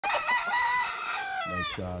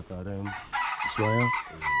charter them. This one,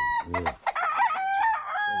 yeah?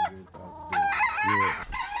 Yeah.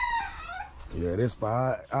 Yeah, this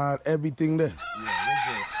part, everything there. Yeah,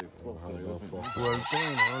 that's Well,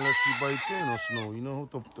 unless you buy 10 or snow, you know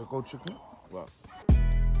how to take out chicken? Wow.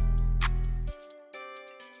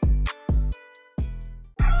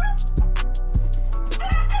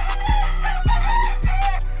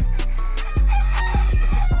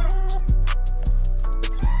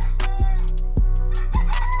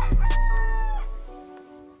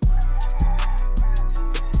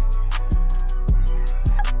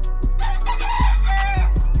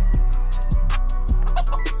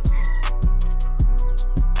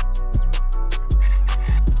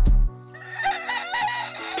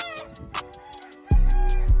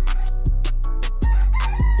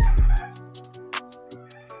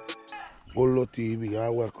 Bolo TV,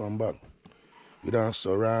 welcome back. We done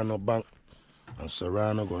Serrano Bank, and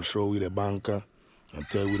Serrano gonna show you the banker and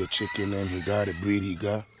tell you the chicken them he got, the breed he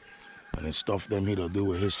got, and the stuff them he'll do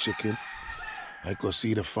with his chicken. I could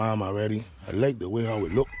see the farm already. I like the way how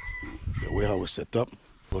it look, the way how it's set up.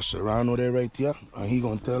 But Serrano there right here, and he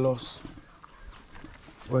gonna tell us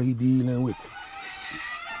what he dealing with.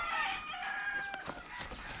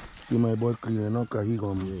 See my boy cleaning up, cause he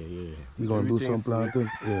gonna do some planting.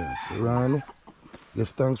 Yeah, Serrano. Give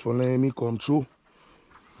thanks for letting me come through.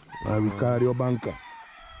 And we carry your banker.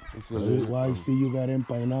 Why you see you got them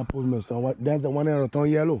pineapple mix? And what? That's the one that turn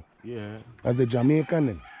yellow. Yeah. That's the Jamaican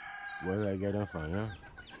then. Where I get them from, yeah?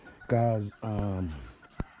 Cause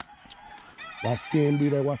that same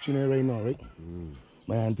breed I watching it right now, right?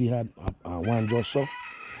 My auntie had one just so.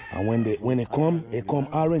 And when it come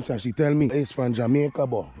orange, and she tell me it's from Jamaica,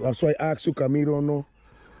 but that's why I ask you, cause me don't know.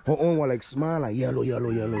 Her own was like small and yellow. Yeah. I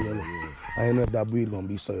don't know if that breed gonna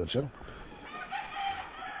be so chill.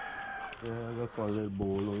 Yeah, that's one little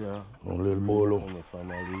bolo, yeah. One little bolo. From the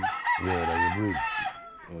family. Yeah, that you breed.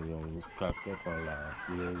 And you cracked up from last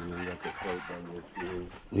year, you got to fight on this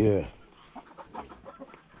year. Yeah.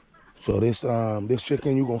 So this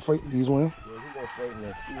chicken you gonna fight these ones? Yeah, we gonna fight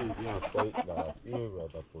next year. We gonna fight last year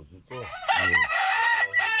at the Posito. Yeah.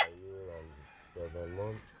 7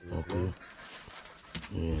 months. Okay.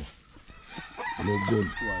 Yeah. Look good.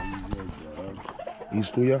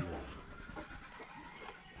 These two, yeah?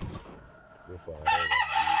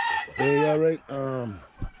 Hey, all right.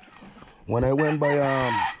 When I went by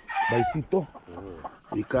Sito,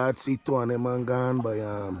 we caught Sito and them man gone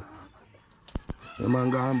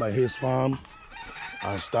by his farm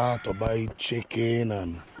and start to buy chicken,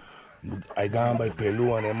 and I gone by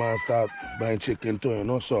Pelu and them man start buying chicken too, you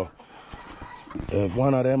know. So if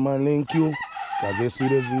one of them man link you, because they see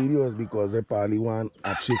this video, is because they probably want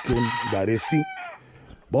a chicken that they see.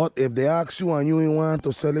 But if they ask you and you ain't want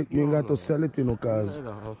to sell it, you ain't got to sell it, you know, because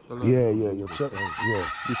you check. Yeah.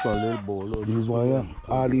 This a little bolo. These one, yeah.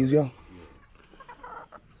 All these, yeah.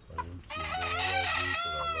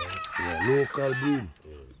 Yeah, local breed.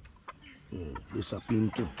 Yeah, this a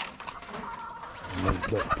pinto. Like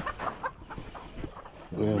that.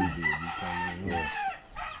 Yeah.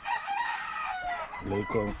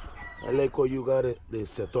 I like how you got it. They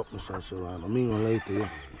set up, Mr. Serrano. I mean, I like it.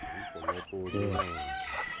 Yeah.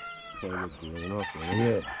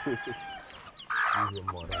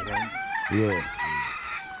 Yeah.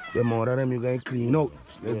 The more of them you gotta clean out.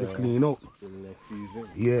 There's a clean out. Next season.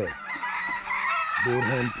 Yeah. Both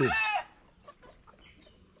hand too.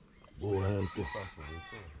 Both hand too.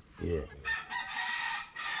 Yeah.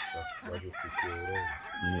 That's a secure. Yeah.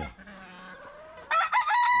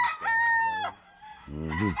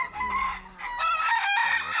 Yeah.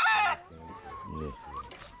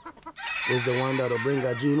 It's the one that'll bring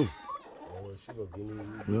a Gino.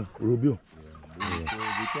 Yeah, Rubio.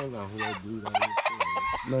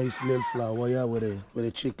 Nice little flower, yeah, with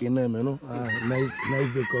a chicken them, you know.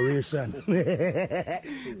 Nice decoration.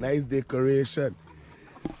 Nice decoration.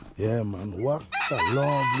 Yeah, man. What a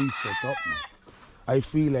lovely setup, man. I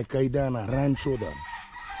feel like I done a rancho then.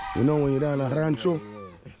 You know when you done a rancho,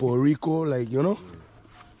 Puerto Rico, like, you know.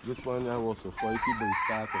 This one I was so fighty, but he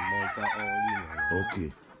started Malta all in.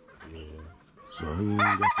 Okay. Yeah. So he ain't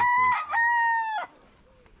got to fight.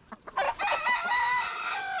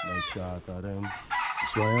 My charter them.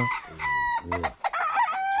 This one, yeah?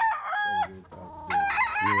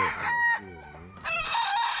 Yeah.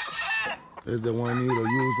 That's the one you need to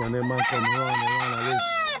use when that man come around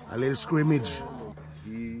a little scrimmage.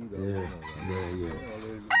 Yeah.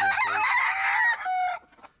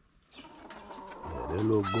 Yeah, they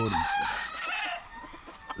look good.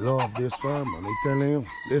 Love this farm, man. I'm telling you,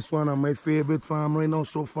 this one is my favorite farm right now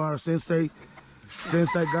so far since I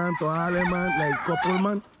gone to Harlem, man, like couple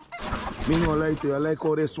man. Me no like to. I like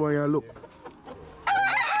how this one you look.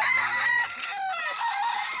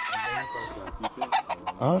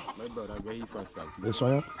 Huh? My brother get he from St. This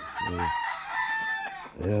one? Yeah.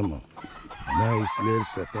 Yeah, man. Nice little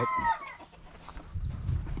setup.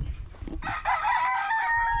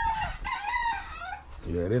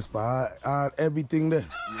 Yeah, this part, everything there. Yeah,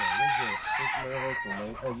 this my house,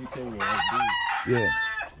 man. Everything you have to do. Yeah.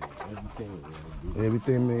 Everything you have to do.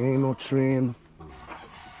 Everything, man. Ain't no train.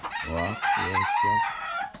 Wow. Yes, sir.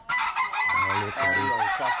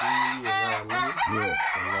 Yeah. Yeah.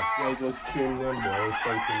 So I just trim them boys,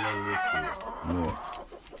 something like this here. Yeah.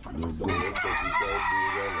 Look So good.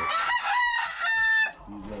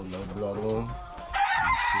 these are no blood on. You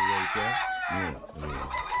see right there? Yeah. Yeah.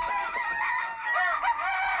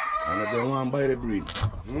 And if they want to buy the breed,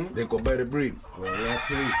 they could buy the breed. Well, that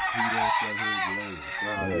place, he don't have his line.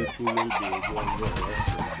 Now, these two little boys, one there,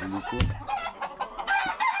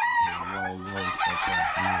 one there.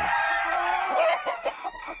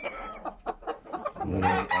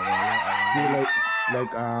 See,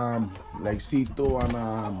 like Sito and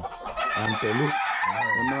Telu, they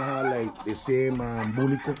might have like the same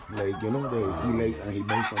bulico, like he like and he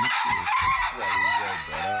buy from it.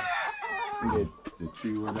 See the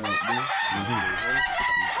tree went out there?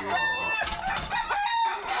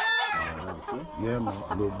 Yeah, man,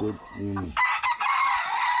 look good.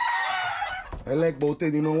 I like both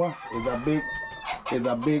it, you know what? It's a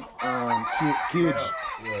big cage.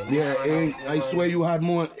 Yeah, and I swear you had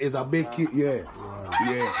more. It's a big kid. Yeah.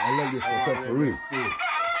 Yeah, I like this setup for real.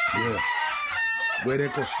 Yeah. Where they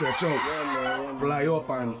can stretch out, fly up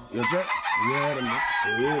and you check? Yeah, man.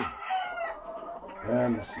 For real. Yeah,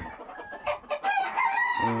 man.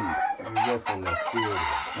 He's there from the field.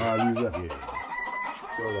 Ah, he's there. Yeah.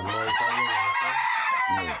 So the American,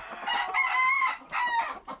 Yeah.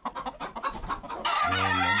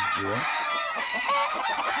 Yeah, man. Yeah.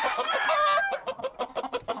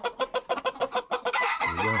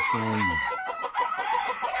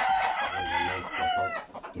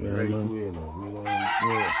 Yeah, man.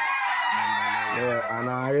 Yeah, and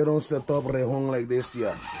I don't set up rehong like this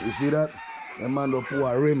here. You see that? That man don't put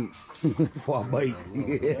a rim for a bike.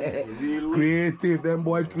 Yeah. Creative, them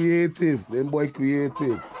boy creative. Yeah,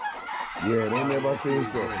 they never say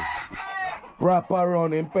so. Proper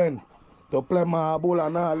running pen. To play my ball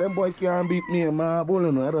and all. Them boy can't beat me in my ball,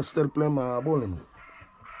 you know. I just still play my ball, you know.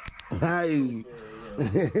 Hi.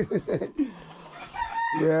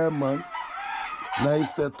 Yeah, man.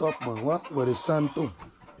 Nice setup, man. What? With the sun too.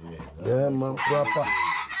 Yeah, man. Proper.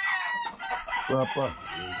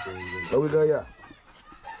 What we got here?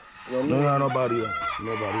 No, nobody here.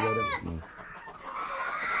 Nobody there. No.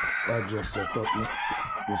 I just set up, man.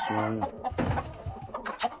 This one.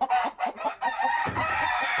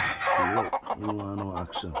 You want no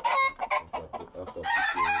action.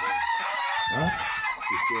 Huh?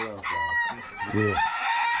 Yeah.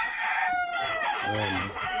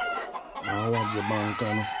 I want the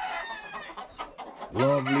banker. No?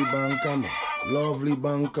 Lovely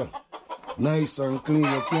banker. Nice and clean.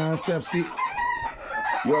 You can't see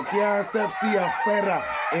a ferra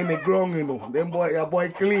in the ground, you know. Them boy, your boy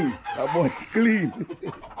clean.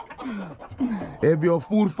 If your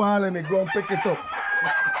food fall in the ground, pick it up.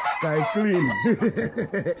 Guy clean.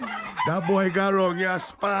 That boy got wrong, you're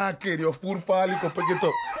sparking. Your food fall, you can pick it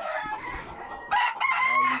up.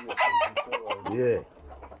 Yeah.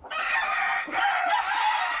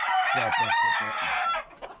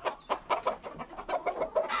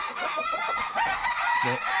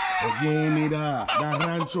 Again, me that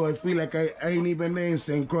rancho, I feel like I ain't even there in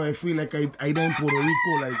St. Croix. I feel like I done Puerto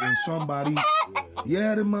Rico, like in somebody.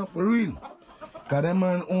 Yeah, the man, for real. Cause that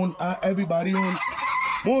man own, everybody own.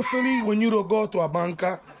 Mostly when you don't go to a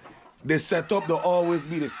banker, the setup will always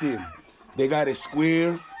be the same. They got a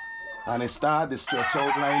square, and they start the stretch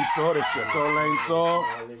out line saw,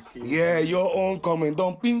 Yeah, your own coming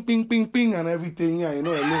down, ping, ping, ping, ping, and everything. Yeah, you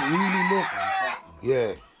know, it really look. Yeah,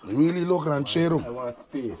 it really look ranchero. I want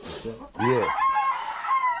space. Yeah.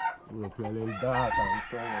 You play a little dark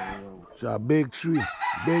and it's a big tree,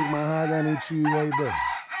 big mahogany tree right there.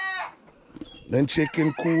 Then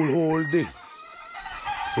chicken cool whole day.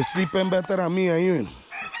 They sleeping better than me and you.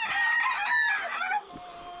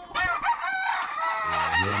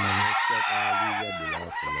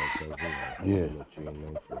 Yeah.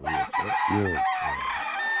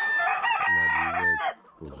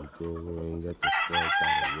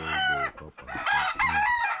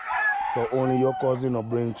 So only your cousin will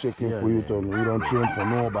bring chicken for you to, you don't train for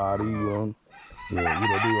nobody, you don't. Yeah, you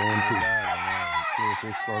don't do your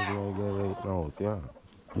own thing.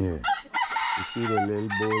 Yeah. You see the little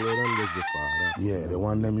bowler them, there's the father. Yeah, the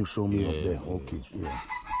one them you show me up there. Okay, yeah.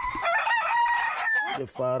 The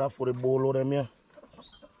father for the bowler them, yeah.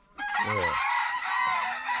 Yeah.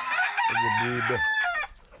 There's the breed there.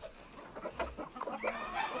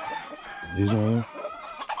 This one,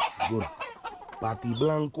 good. Pati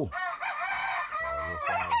Blanco.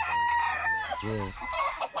 Yeah.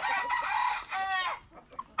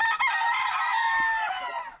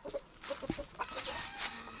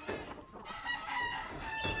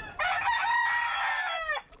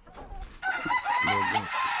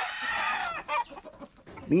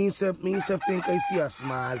 Me self think I see a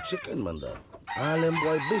small chicken, man. All them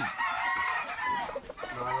boy big.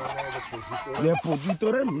 Yeah,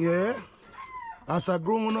 poquito them, yeah. As a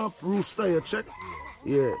grown up rooster, you check?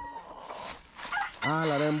 Yeah.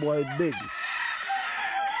 All of them boy big.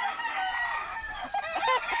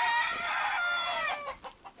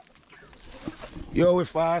 Yo,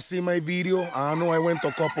 if I see my video, I know I went to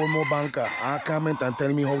a couple more banker. I comment and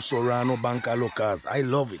tell me how Serrano Bank look as. I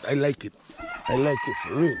love it. I like it. I like it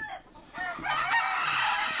for real.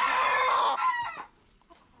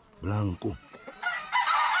 Blanco.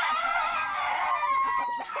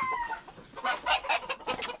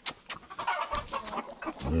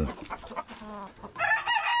 Yeah.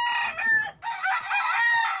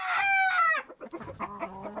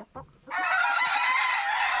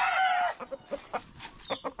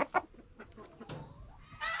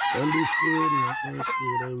 Don't be scared, man. Don't be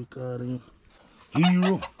scared. I recording.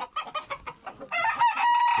 Hero.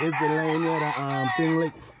 It's the line here, the thing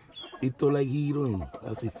like, it to like hero, you know.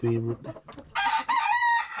 That's his favorite.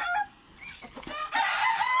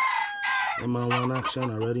 That man want action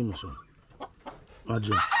already, my son.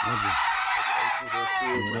 Imagine.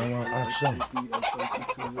 They want action.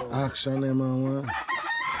 Action, that man want.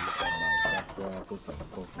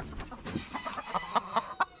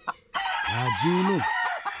 Gino.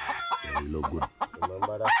 Yeah, he look good.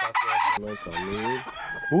 Remember that sacrifice?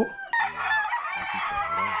 Who?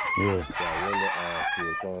 Yeah. So I won the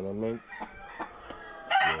field tournament.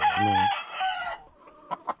 Yeah.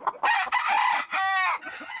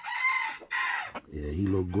 Yeah, he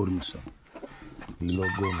look good, my son. He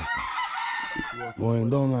look good, my son. Going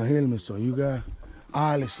down a hill, my son. You got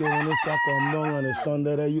all the shit when they start come down on the sun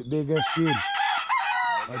there, they get shade.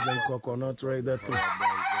 I drink coconut right there too.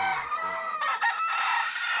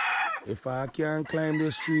 If I can't climb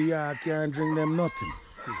this tree, I can't drink them nothing.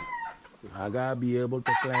 I gotta be able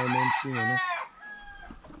to climb them tree, you know?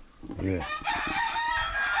 Yeah.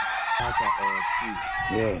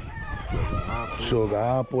 Yeah. Sugar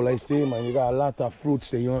apple, I say, man, you got a lot of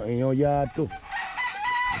fruits in your yard too.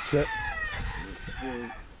 Check.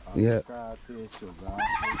 Yeah.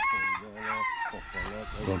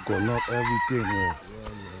 Coconut, everything, yeah.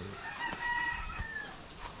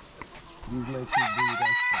 These like two breed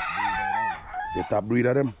and top breed. The top breed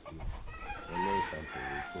of them? Yeah.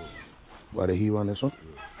 What the hero on this one?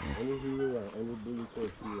 Yeah. Only hero and any bully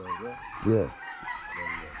coat hero, yeah? Yeah.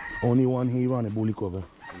 Only one hero on the bully cover?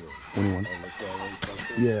 Yeah. Only one?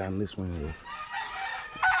 Yeah, and this one, yeah.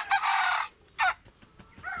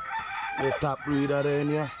 The top breed of them,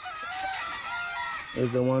 yeah.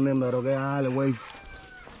 Is the one them that'll get all the wife.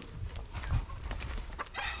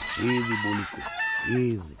 Easy bully coat.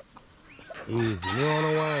 Easy. Easy. You don't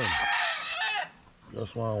know why?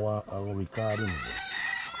 Just want to record him.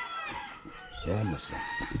 Yeah, my son.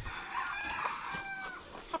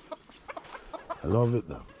 I love it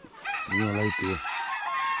though. You don't like it.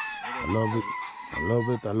 I love it. I love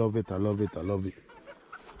it. I love it. I love it. I love it.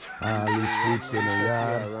 All these fruits in the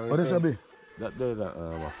yard. What is that be? That there,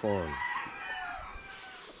 my phone.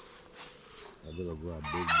 I better go a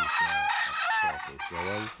big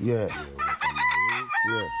flowers. Yeah.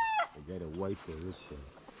 Yeah. They got a white for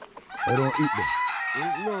I don't eat them.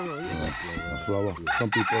 No, yeah. Flower. Yeah. Some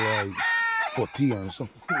people like for tea and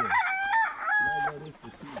something. Yeah.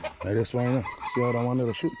 Like this one, yeah. See how that one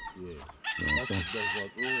little shoot? Yeah.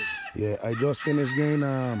 Yeah, I just finished getting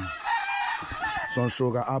some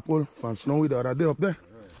sugar apple from Snowy the other day up there.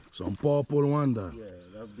 Yeah. Some purple one there. Yeah,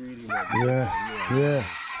 that's breeding. Yeah.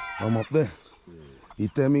 I'm up there. Yeah. He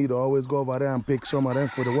tell me to always go over there and pick some of them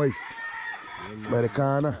for the wife. Yeah, by the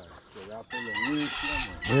corner.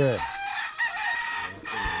 Yeah.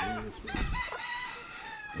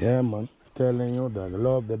 Yeah, man. Telling you that.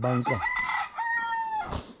 Love the banker.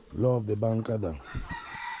 Love the banker, that.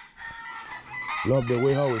 Love the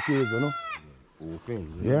way how it is, you know?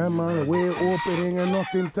 Open. Yeah, man. The way opening and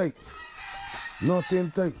nothing tight.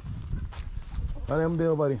 Nothing tight. And them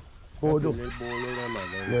there, buddy. Hold up.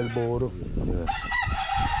 Little bolo. Yeah.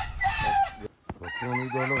 For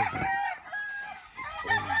 $20.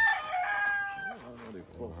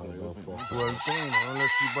 12 thing,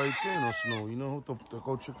 unless you buy 10 or snow. You know how to take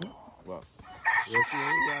out chicken? What?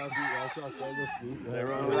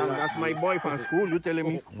 That's my boy from school. You telling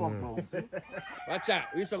me? Watch out.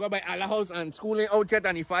 We used to go by our house and school ain't out yet,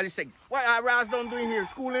 and he finally said, what are Ras done doing here?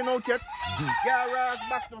 School ain't out yet. Get Ras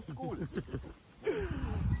back to school.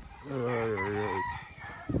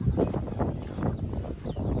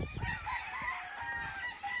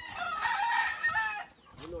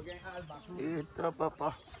 Eita,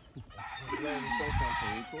 papa.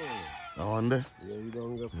 I wonder. Yeah, you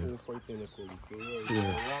don't get full fight in the cold. So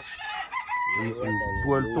Yeah.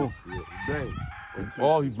 12 blind.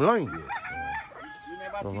 Oh, he blind? You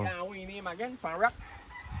never see we name again, from Rock?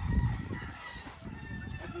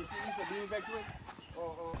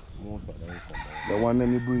 Most of them come out. The one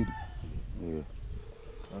them you breed? Yeah.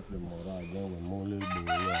 That's the mother again with more little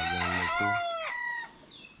boy again too.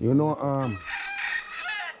 You know,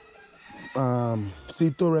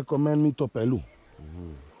 Sito recommend me to Pelu.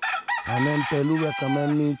 And then Pelu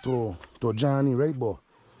recommend me to Johnny, right, boy?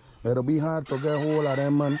 It'll be hard to get hold of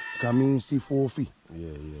them, man. Come in, see 4 feet.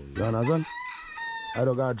 Yeah. You understand? I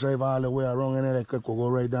don't gotta drive all the way around and then I could go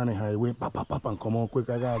right down the highway, pop, and come on quick.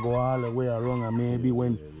 I gotta go all the way around and maybe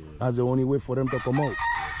when that's the only way for them to come out.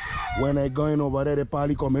 When I going over there, they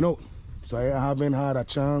probably coming out. So I haven't had a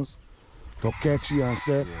chance to catch you and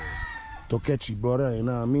say, to catch you, brother, you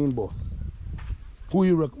know what I mean? But who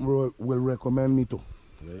you will recommend me to?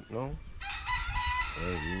 Right now?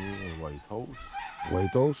 White House.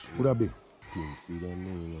 White House? Who that be? Team see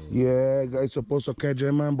them, Yeah, guys supposed to catch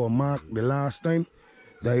him, man, but Mark, the last time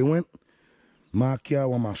that he went, Mark here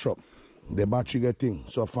was my shop. The battery get thing.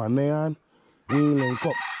 So from there on, we ain't link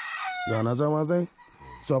up. You understand what I'm saying?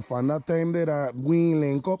 So from that time that we ain't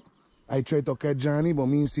link up, I try to catch Johnny, but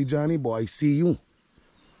me ain't see Johnny, but I see you.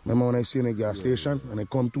 Remember when I see you in the gas station and I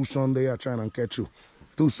come 2 Sundays, I try and catch you.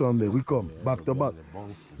 2 Sundays, we come back to back.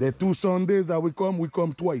 The 2 Sundays that we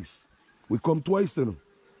come twice. We come twice, you know.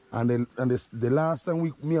 And the last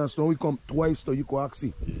time me and Snow, we come twice, so you could ask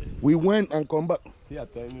see. We went and come back. Yeah,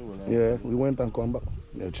 tell me when we went and come back.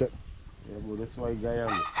 Yeah, check. Yeah, but that's why guy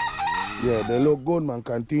am. Yeah, they look good, man.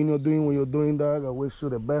 Continue doing what you're doing, dog. I wish you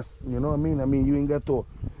the best. You know what I mean? I mean, you ain't get to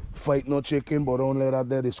fight no chicken, but don't let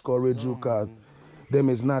that discourage you, cause them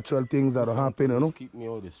is natural things that are happening, you know. Keep me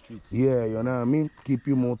out the streets. Yeah, you know what I mean? Keep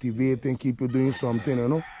you motivating, keep you doing something, you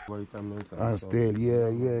know. Vitamins and still, yeah.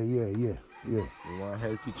 You want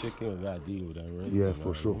healthy chicken, you gotta deal with that, right? Yeah,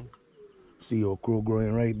 for sure. See okra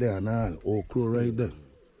growing right there, now. Okra right there.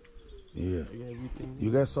 Yeah.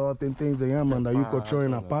 You got certain things there, man, that you could throw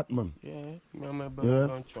in a pot, man. Yeah, my brother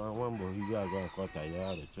don't try one, but he gotta go and cut a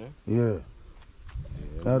yard, yeah.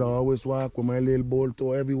 I always walk with my little bowl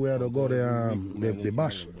to everywhere to go the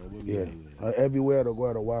bash. Yeah. Everywhere to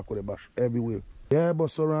go to walk with the bash. Everywhere. Yeah,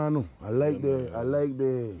 but Serrano, I like the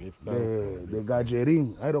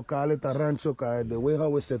gadgeting. I don't call it a rancho, cause the way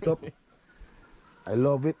how it's set up, I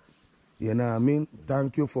love it. You know what I mean?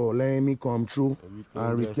 Thank you for letting me come through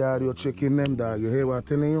and record your chicken them, dog. You hear what I'm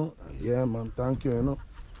telling you? Yeah, man. Thank you, you know.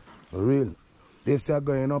 For real. This is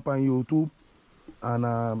going up on YouTube.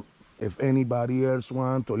 And if anybody else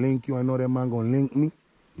want to link you, I know them man gonna link me.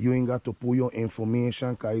 You ain't got to put your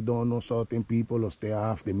information, cause I don't know certain people or stay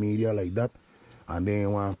off the media like that. And they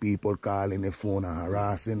want people calling the phone and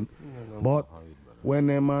harassing. But when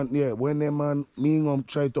them man, me gonna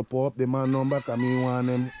try to pull up the man number, cause me want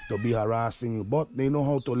them to be harassing you. But they know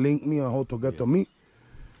how to link me and how to get to me.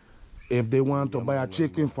 If they want to buy a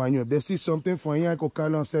chicken for you, if they see something for you, I could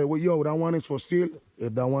call and say, well, yo, that one is for sale.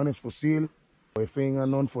 If that one is for sale, if ain't got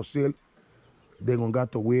none for sale, they gonna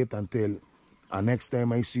got to wait until next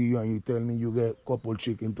time I see you and you tell me you get a couple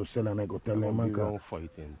chicken to sell, and I go tell them, man, don't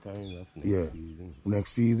fight in time, that's next season.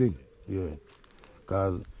 Next season, yeah.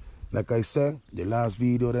 Cause like I said, the last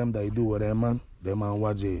video them that I do with them man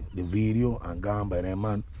watch the video and gone by them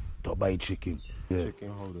man to buy chicken. Yeah.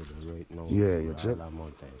 Chicken holder right now. Yeah, you check.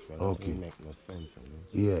 Okay. It make no sense,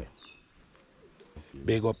 yeah.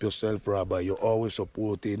 Big up yourself, Rabbi. You're always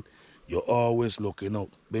supporting. You're always looking out.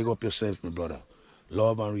 Big up yourself, my brother.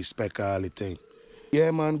 Love and respect all the time.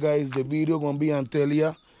 Yeah, man, guys, the video gonna be on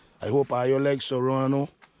Telia. I hope I like Serrano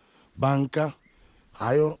Banca.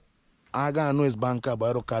 I gotta know it's Banca, but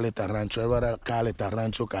I don't call it a rancho. I rather call it a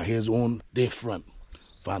rancho because his own different.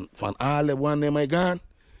 From all the one them I got,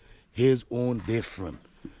 his own different.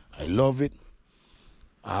 I love it.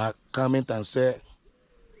 I comment and say,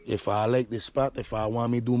 if I like the spot, if I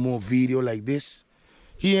want me to do more video like this.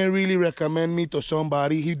 He ain't really recommend me to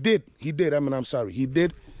somebody. He did. I mean, I'm sorry. He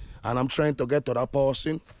did. And I'm trying to get to that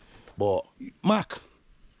person. But, Mark,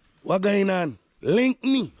 what going on? Link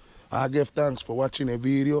me. I give thanks for watching the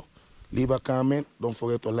video. Leave a comment. Don't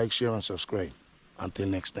forget to like, share, and subscribe. Until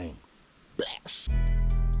next time. Bless.